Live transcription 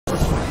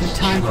The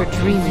time for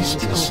dreaming These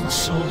is innocent over.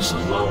 souls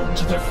alone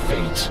to their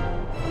fate.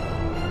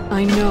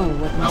 I know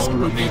what must Our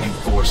be remaining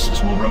done.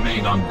 forces will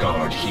remain on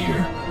guard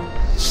here.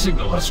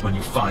 Signal us when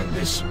you find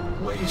this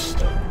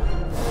waystone.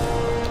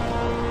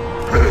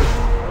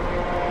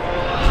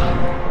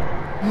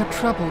 You're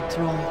troubled,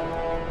 Thrall.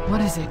 What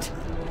is it?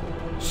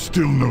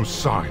 Still no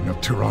sign of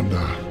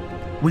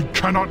Tyrande. We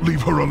cannot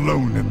leave her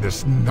alone in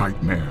this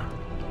nightmare.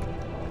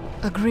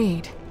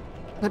 Agreed.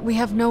 But we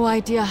have no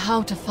idea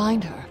how to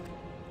find her.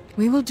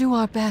 We will do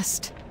our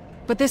best,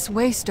 but this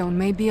waystone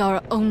may be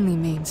our only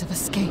means of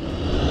escape.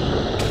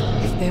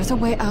 If there's a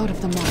way out of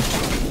the marsh,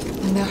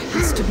 then there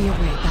has to be a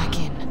way back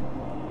in.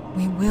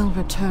 We will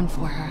return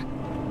for her.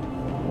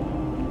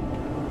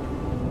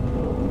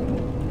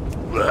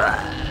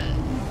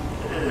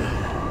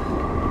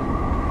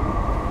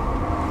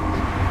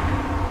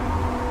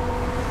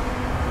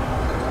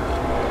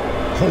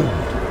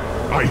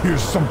 Hold! I hear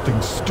something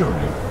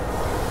stirring.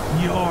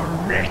 Your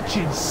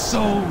wretched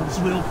souls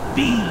will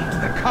feed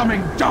the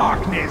coming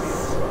darkness!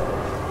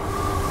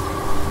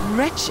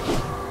 Wretched?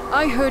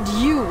 I heard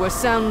you were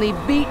soundly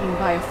beaten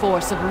by a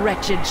force of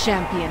wretched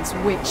champions,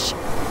 witch.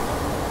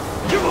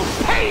 You will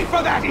pay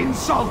for that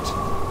insult!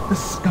 The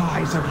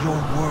skies of your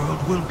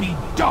world will be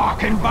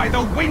darkened by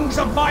the wings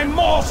of my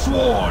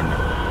Morsworn!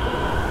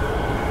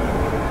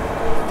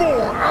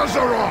 For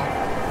Azeroth!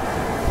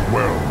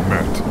 Well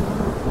met.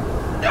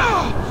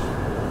 Drown!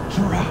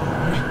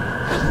 Drown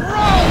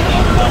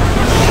amongst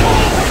the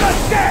souls of the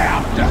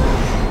damned!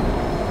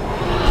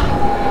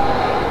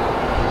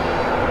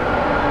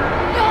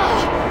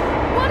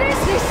 What is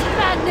this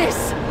madness?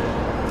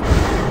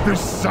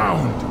 This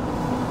sound!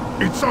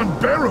 It's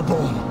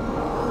unbearable!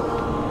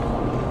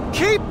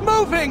 Keep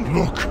moving!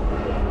 Look!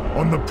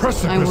 On the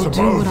precipice I will above!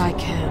 do what I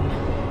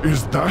can.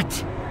 Is that?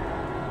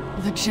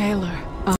 The jailer.